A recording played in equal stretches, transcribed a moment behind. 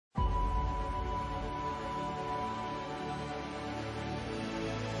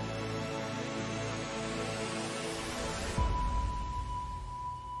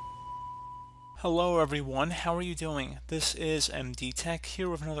Hello everyone, how are you doing? This is MD Tech here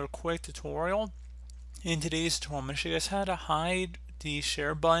with another quick tutorial. In today's tutorial, I'm going to show you guys how to hide the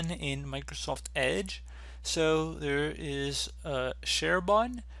share button in Microsoft Edge. So there is a share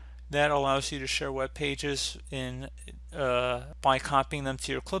button that allows you to share web pages by copying them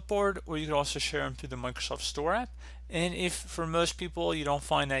to your clipboard, or you could also share them through the Microsoft Store app. And if for most people you don't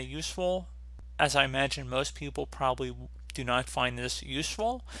find that useful, as I imagine most people probably do not find this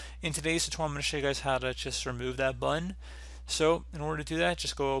useful, in today's tutorial I'm going to show you guys how to just remove that button. So in order to do that,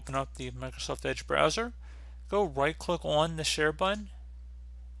 just go open up the Microsoft Edge browser, go right click on the share button,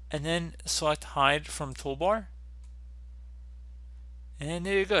 and then select hide from toolbar. And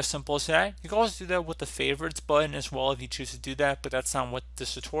there you go, simple as that. You can also do that with the favorites button as well if you choose to do that, but that's not what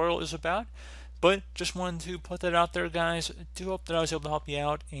this tutorial is about. But just wanted to put that out there, guys. I do hope that I was able to help you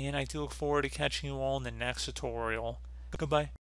out, and I do look forward to catching you all in the next tutorial. Goodbye.